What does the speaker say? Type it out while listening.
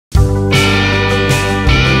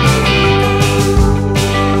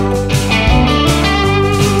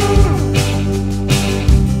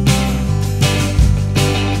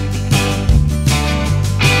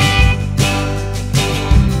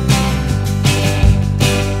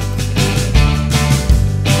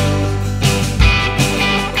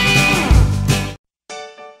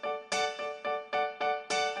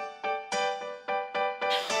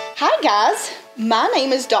guys, my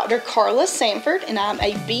name is Dr. Carla Sanford and I'm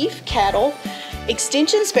a beef cattle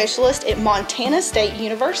extension specialist at Montana State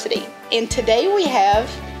University. And today we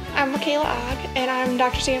have... I'm Makayla Ogg and I'm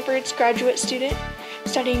Dr. Sanford's graduate student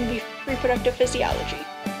studying beef reproductive physiology.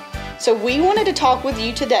 So we wanted to talk with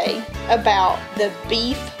you today about the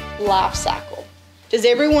beef life cycle. Does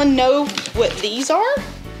everyone know what these are?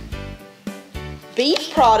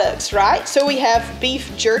 Beef products, right? So we have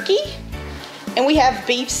beef jerky and we have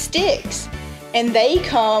beef sticks, and they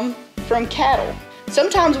come from cattle.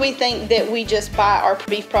 Sometimes we think that we just buy our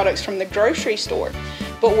beef products from the grocery store,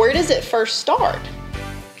 but where does it first start?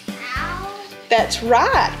 Cows. That's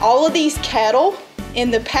right. All of these cattle in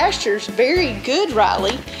the pastures, very good,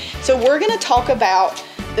 Riley. So we're going to talk about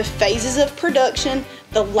the phases of production,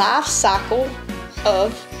 the life cycle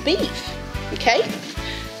of beef, okay?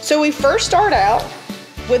 So we first start out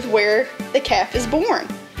with where the calf is born.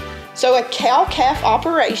 So a cow-calf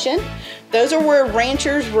operation, those are where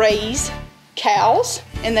ranchers raise cows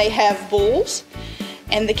and they have bulls,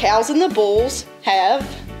 and the cows and the bulls have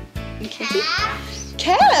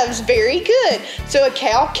calves. Very good. So a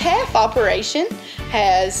cow-calf operation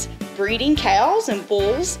has breeding cows and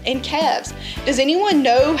bulls and calves. Does anyone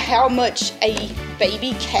know how much a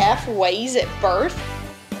baby calf weighs at birth?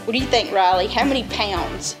 What do you think, Riley? How many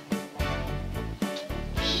pounds?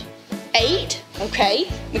 8? Okay.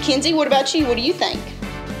 Mackenzie, what about you? What do you think?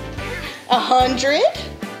 100?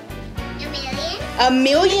 A million? 1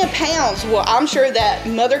 million pounds. Well, I'm sure that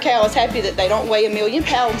mother cow is happy that they don't weigh 1 million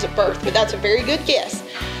pounds at birth, but that's a very good guess.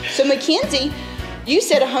 So Mackenzie, you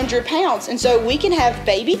said 100 pounds, and so we can have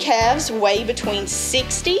baby calves weigh between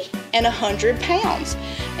 60 and 100 pounds.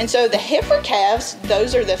 And so the heifer calves,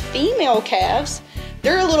 those are the female calves,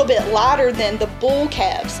 they're a little bit lighter than the bull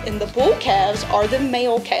calves, and the bull calves are the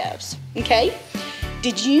male calves, okay?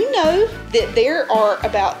 Did you know that there are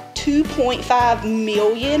about 2.5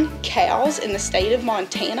 million cows in the state of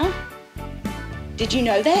Montana? Did you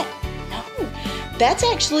know that? No. That's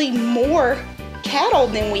actually more cattle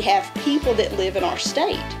than we have people that live in our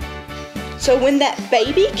state. So when that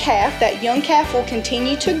baby calf, that young calf, will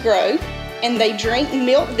continue to grow, and they drink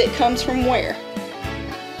milk that comes from where?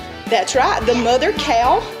 That's right, the mother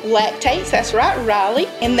cow lactates, that's right, Riley,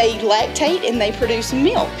 and they lactate and they produce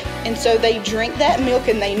milk. And so they drink that milk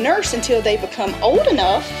and they nurse until they become old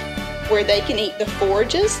enough where they can eat the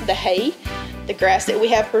forages, the hay, the grass that we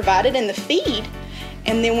have provided, and the feed.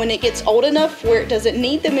 And then when it gets old enough where it doesn't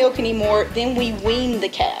need the milk anymore, then we wean the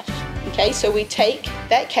calf. Okay, so we take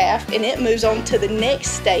that calf and it moves on to the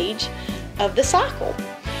next stage of the cycle.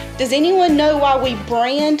 Does anyone know why we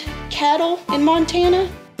brand cattle in Montana?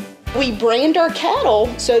 We brand our cattle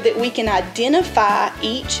so that we can identify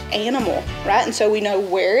each animal, right? And so we know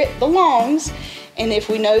where it belongs, and if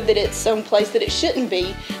we know that it's someplace that it shouldn't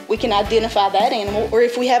be, we can identify that animal, or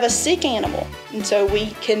if we have a sick animal, and so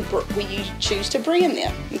we choose to brand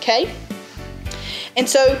them, okay? And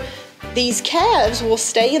so these calves will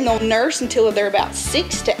stay and they'll nurse until they're about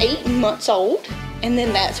 6 to 8 months old, and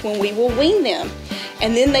then that's when we will wean them.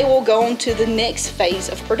 And then they will go on to the next phase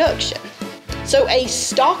of production. So a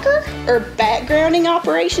stalker or backgrounding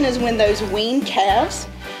operation is when those weaned calves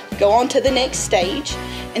go on to the next stage.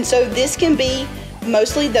 And so this can be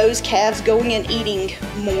mostly those calves going and eating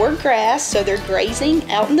more grass, so they're grazing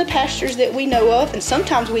out in the pastures that we know of, and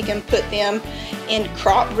sometimes we can put them in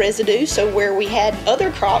crop residue, so where we had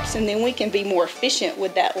other crops, and then we can be more efficient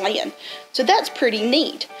with that land. So that's pretty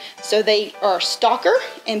neat. So they are stalker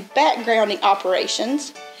and backgrounding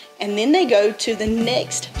operations, and then they go to the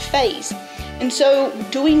next phase. And so,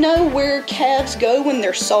 do we know where calves go when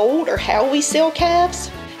they're sold, or how we sell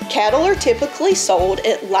calves? Cattle are typically sold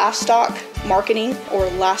at livestock marketing or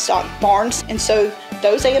livestock barns. And so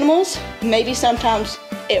those animals, maybe sometimes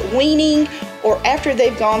at weaning or after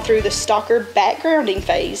they've gone through the stalker backgrounding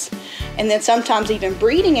phase, and then sometimes even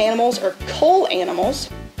breeding animals or cull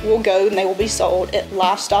animals will go and they will be sold at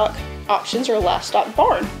livestock auctions or livestock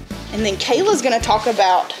barn. And then Kayla's going to talk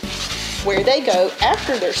about where they go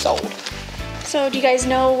after they're sold. So do you guys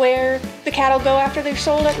know where the cattle go after they're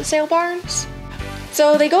sold at the sale barns?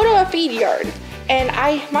 So they go to a feed yard, and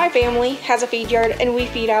my family has a feed yard, and we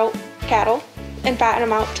feed out cattle and fatten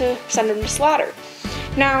them out to send them to slaughter.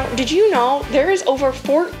 Now, did you know there is over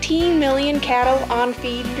 14 million cattle on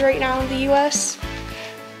feed right now in the US?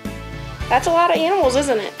 That's a lot of animals,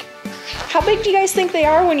 isn't it? How big do you guys think they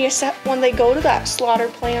are when they go to that slaughter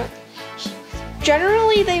plant?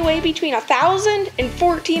 Generally, they weigh between 1,000 and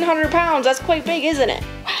 1,400 pounds. That's quite big, isn't it?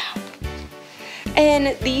 Wow.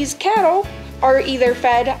 And these cattle are either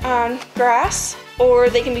fed on grass or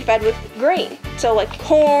they can be fed with grain. So like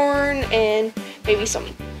corn and maybe some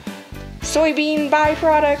soybean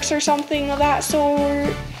byproducts or something of that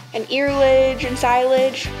sort, and earlage and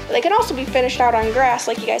silage. But they can also be finished out on grass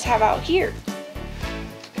like you guys have out here.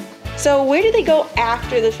 So where do they go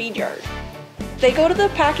after the feed yard? They go to the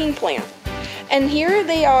packing plant. And here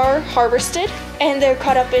they are harvested and they're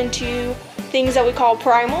cut up into things that we call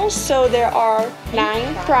primals. So there are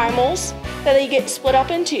 9 primals that they get split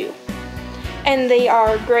up into. And they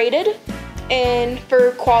are graded and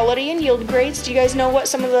for quality and yield grades. Do you guys know what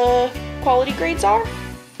some of the quality grades are?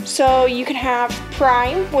 So you can have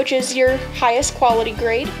prime, which is your highest quality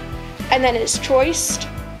grade, and then it's choice,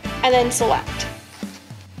 and then select.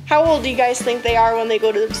 How old do you guys think they are when they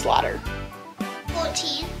go to the slaughter?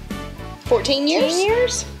 14. 14 years? 14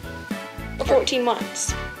 years? Or 14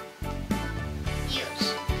 months?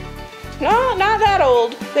 Years. No, not that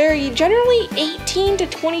old. They're generally 18 to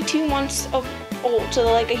 22 months of old, so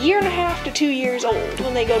they're like a year and a half to 2 years old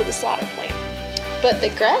when they go to the slaughter plant. But the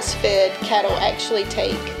grass-fed cattle actually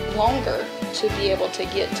take longer to be able to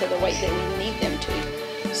get to the weight that we need them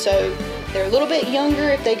to. So they're a little bit younger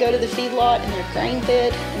if they go to the feedlot, and they're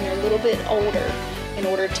grain-fed, and they're a little bit older in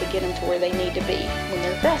order to get them to where they need to be when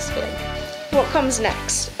they're grass-fed. What comes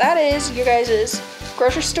next? That is your guys'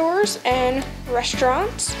 grocery stores and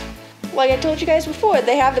restaurants. Like I told you guys before,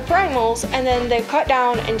 they have the primals and then they're cut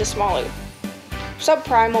down into smaller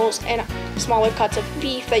subprimals and smaller cuts of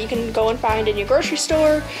beef that you can go and find in your grocery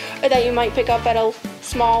store or that you might pick up at a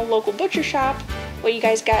small local butcher shop where you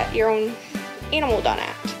guys got your own animal done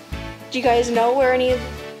at. Do you guys know where any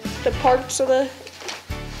of the parts of the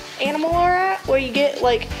animal are at? Where you get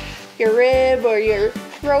like your rib or your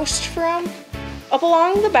roast from? Up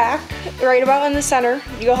along the back, right about in the center,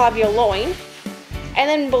 you'll have your loin. And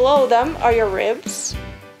then below them are your ribs.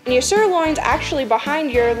 And your sirloin's actually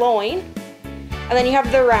behind your loin. And then you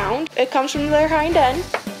have the round. It comes from their hind end.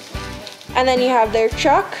 And then you have their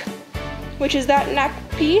chuck, which is that neck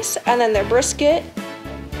piece. And then their brisket,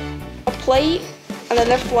 a plate, and then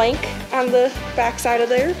their flank on the back side of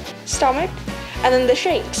their stomach. And then the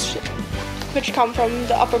shanks, which come from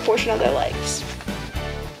the upper portion of their legs.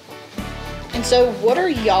 And so what are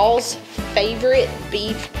y'all's favorite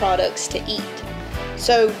beef products to eat?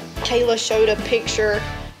 So Kayla showed a picture.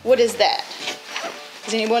 What is that?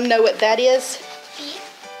 Does anyone know what that is?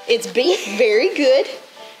 Beef. It's beef, very good.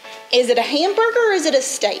 Is it a hamburger or is it a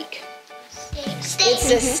steak? Steak.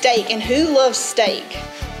 It's a steak, and who loves steak?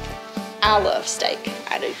 I love steak.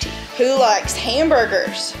 I do too. Who likes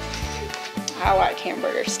hamburgers? I like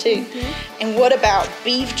hamburgers too. And what about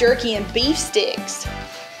beef jerky and beef sticks?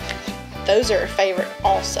 Those are a favorite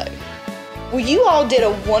also. Well, you all did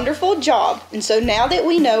a wonderful job. And so now that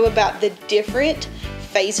we know about the different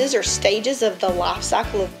phases or stages of the life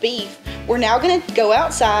cycle of beef, we're now going to go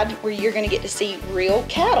outside where you're going to get to see real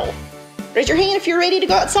cattle. Raise your hand if you're ready to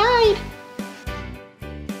go outside.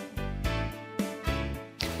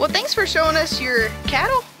 Well, thanks for showing us your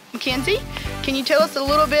cattle, Mackenzie. Can you tell us a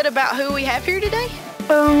little bit about who we have here today?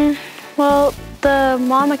 Well, the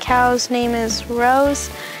mama cow's name is Rose,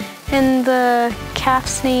 and the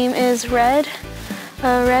calf's name is Red.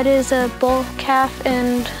 Red is a bull calf,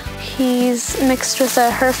 and he's mixed with a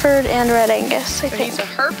Hereford and Red Angus, I think. He's a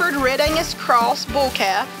Hereford Red Angus cross bull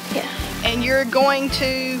calf. Yeah. And you're going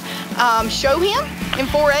to show him in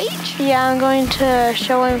 4-H? Yeah, I'm going to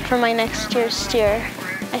show him for my next year's steer,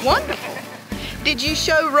 I think. Wonderful. Did you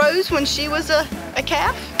show Rose when she was a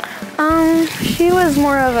calf? She was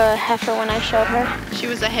more of a heifer when I showed her. She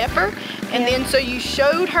was a heifer? And then so you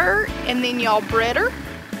showed her, and then y'all bred her?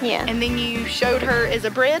 Yeah. And then you showed her as a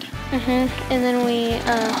bred? And then we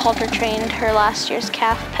halter trained her last year's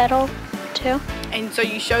calf Petal too. And so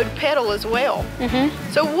you showed Petal as well?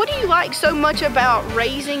 So what do you like so much about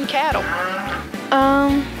raising cattle?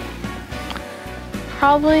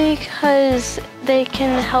 Probably because they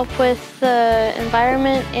can help with the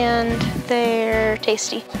environment and they're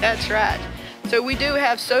tasty. That's right. So we do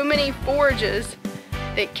have so many forages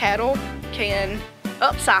that cattle can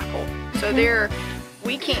upcycle. So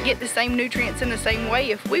we can't get the same nutrients in the same way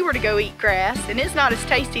if we were to go eat grass, and it's not as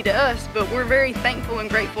tasty to us, but we're very thankful and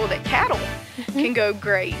grateful that cattle can go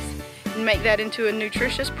graze and make that into a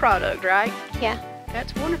nutritious product, right? Yeah.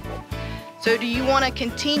 That's wonderful. So do you want to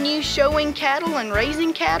continue showing cattle and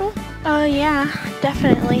raising cattle? Yeah,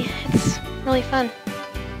 definitely. It's really fun.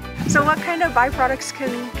 So what kind of byproducts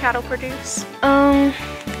can cattle produce?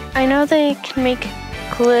 I know they can make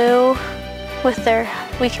glue with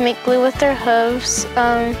we can make glue with their hooves.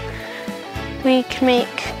 We can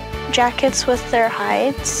make jackets with their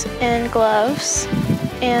hides and gloves,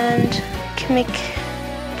 and can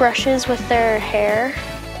make brushes with their hair.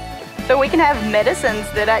 So we can have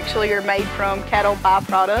medicines that actually are made from cattle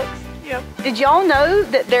byproducts. Yep. Did y'all know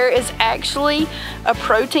that there is actually a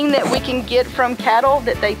protein that we can get from cattle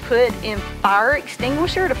that they put in fire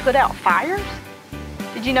extinguisher to put out fires?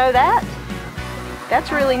 Did you know that?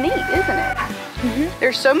 That's really neat, isn't it? Mm-hmm.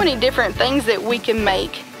 There's so many different things that we can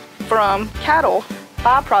make from cattle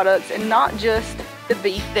byproducts and not just the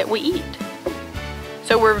beef that we eat.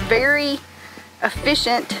 So we're very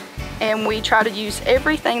efficient and we try to use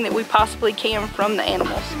everything that we possibly can from the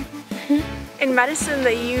animals. In medicine,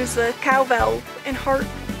 they use the cow valve in heart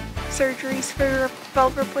surgeries for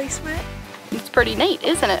valve replacement. It's pretty neat,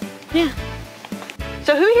 isn't it? Yeah.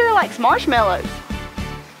 So who here likes marshmallows?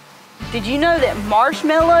 Did you know that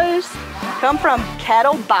marshmallows come from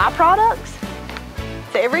cattle byproducts?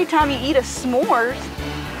 So every time you eat a s'mores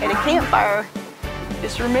at a campfire,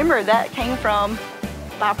 just remember that came from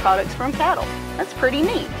byproducts from cattle. That's pretty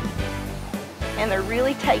neat. And they're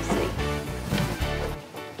really tasty.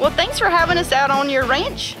 Well, thanks for having us out on your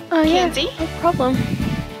ranch, Kenzie. Yeah, no problem.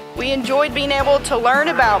 We enjoyed being able to learn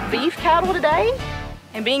about beef cattle today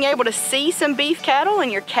and being able to see some beef cattle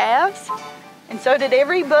and your calves. And so did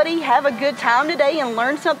everybody have a good time today and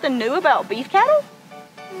learn something new about beef cattle?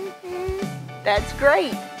 Mm-hmm. That's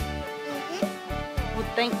great. Mm-hmm. Well,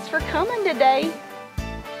 thanks for coming today.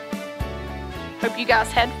 Hope you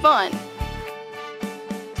guys had fun.